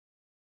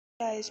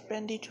Guys,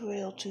 Bendy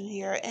Tutorial 2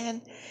 here,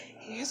 and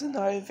here's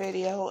another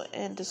video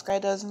in the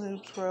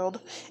Skydoesnoobs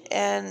world,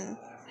 and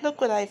look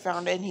what I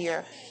found in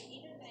here.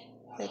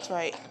 That's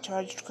right, a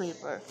charged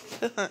creeper.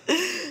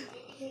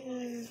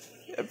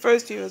 At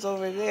first he was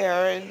over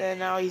there, and then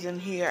now he's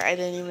in here. I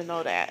didn't even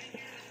know that.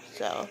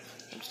 So,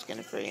 I'm just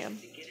gonna free him.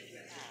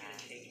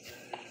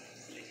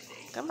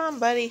 Come on,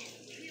 buddy.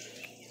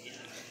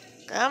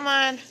 Come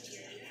on.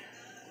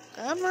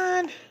 Come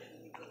on.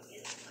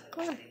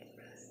 Come on.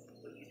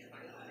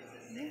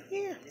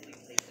 Here.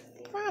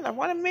 Come on, I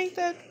want to make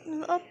that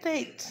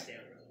update.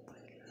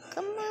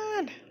 Come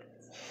on.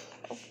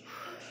 Oh,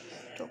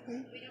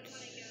 don't.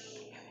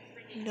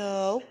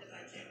 No.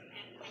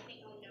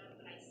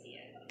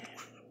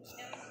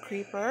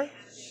 Creeper.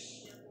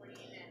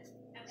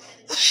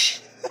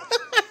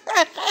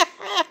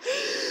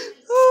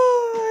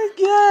 Oh my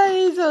god,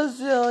 he's so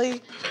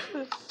silly.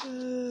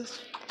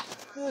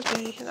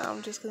 Okay, now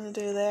I'm just gonna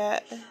do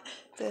that.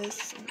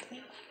 This.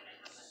 Okay.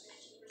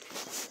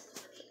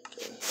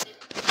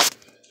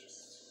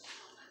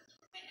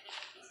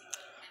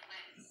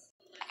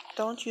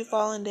 Don't you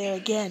fall in there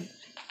again.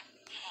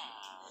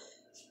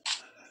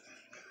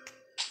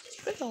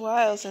 It's been a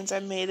while since I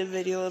made a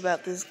video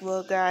about this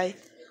little guy.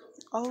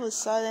 All of a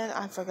sudden,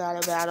 I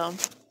forgot about him.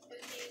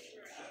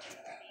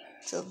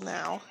 Till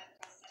now.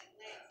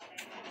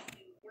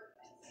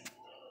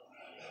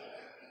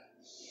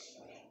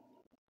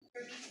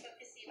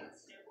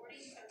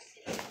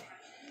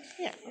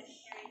 Yeah.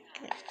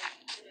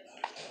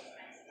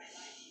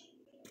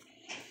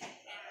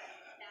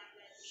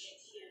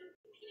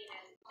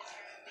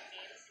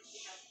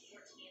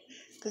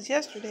 Because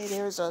yesterday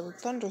there was a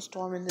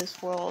thunderstorm in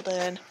this world,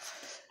 and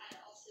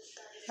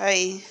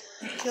I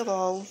killed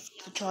all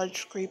the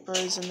charged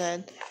creepers, and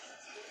then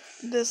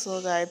this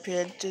little guy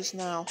appeared just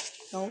now.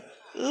 No,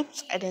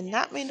 oops, I did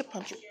not mean to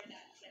punch you.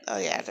 Oh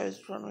yeah,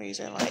 there's one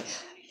reason. Like,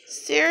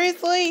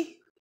 seriously?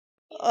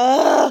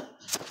 Ugh!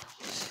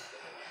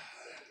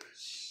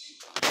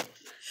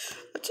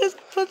 Just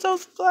put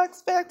those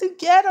blocks back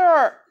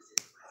together!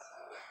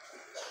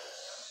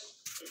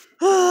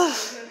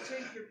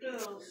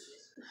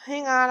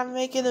 Hang on, I'm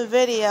making a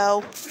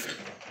video.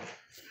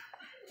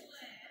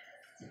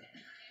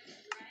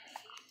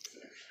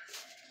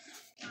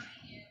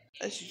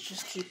 I should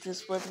just keep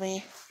this with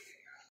me.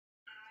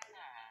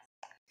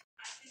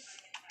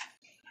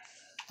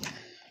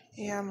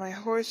 Yeah, my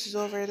horse is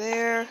over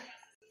there.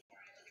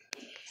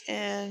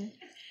 And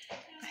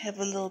I have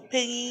a little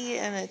piggy,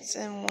 and it's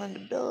in one of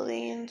the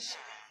buildings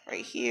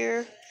right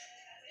here.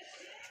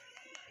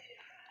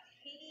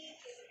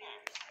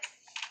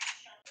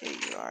 Here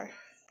you are.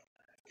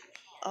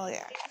 Oh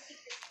yeah.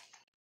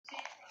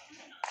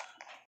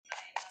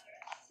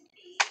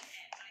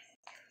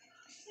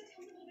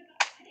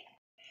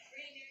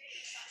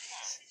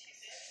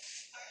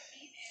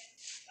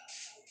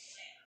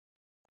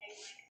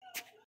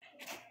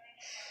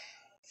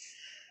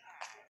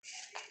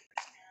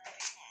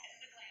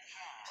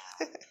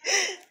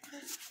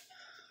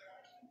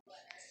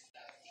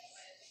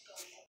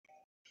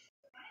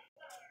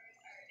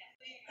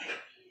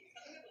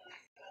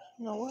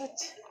 You know what?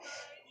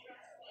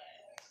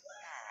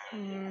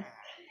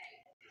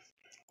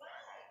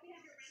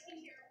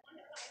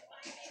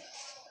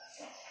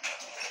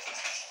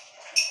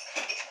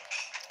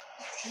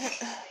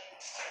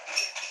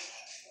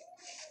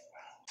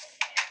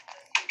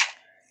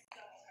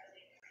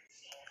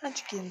 How'd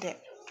you get in there?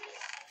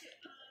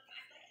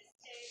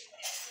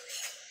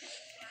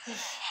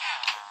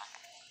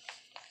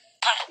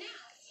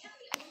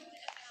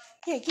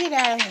 Yeah, get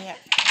out of here.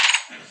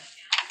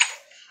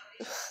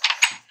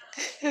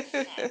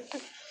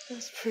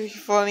 That's pretty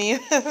funny.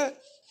 Okay,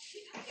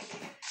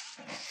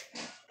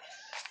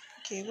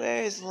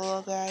 where is the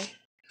little guy?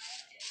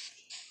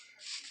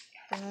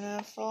 I'm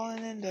not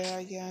falling in there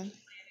again.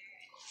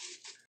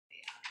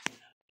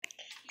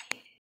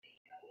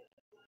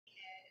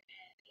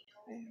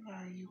 Where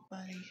are you,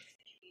 buddy?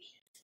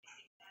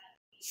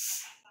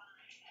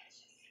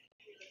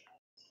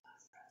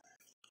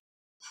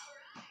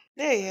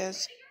 There he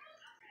is.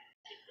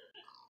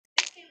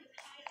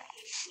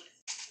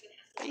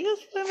 Are you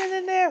swimming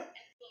in there?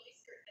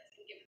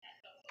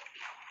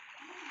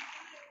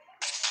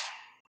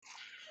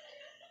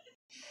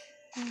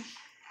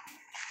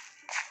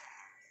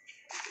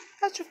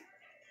 How'd you...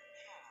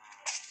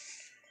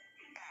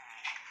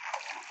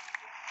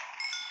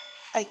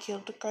 I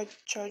killed the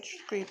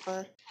charged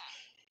creeper.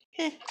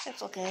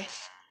 That's okay.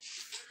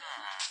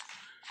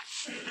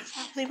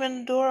 I'm leaving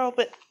the door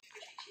open.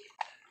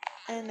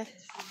 And...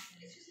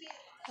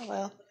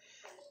 oh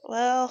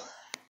well,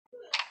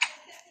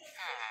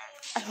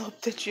 I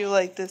hope that you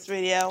like this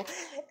video,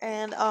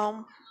 and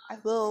I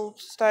will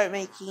start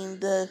making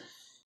the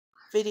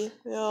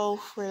video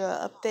for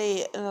the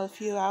update in a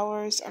few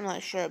hours. I'm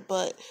not sure,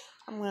 but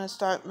I'm gonna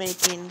start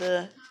making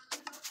the,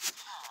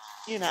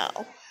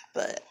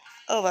 but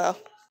oh well.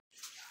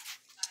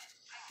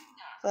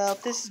 Well,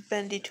 this has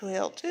been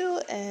Tutorial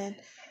 2, and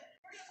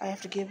I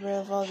have to get rid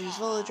of all these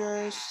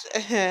villagers,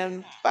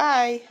 and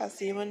bye. I'll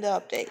see you in the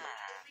update.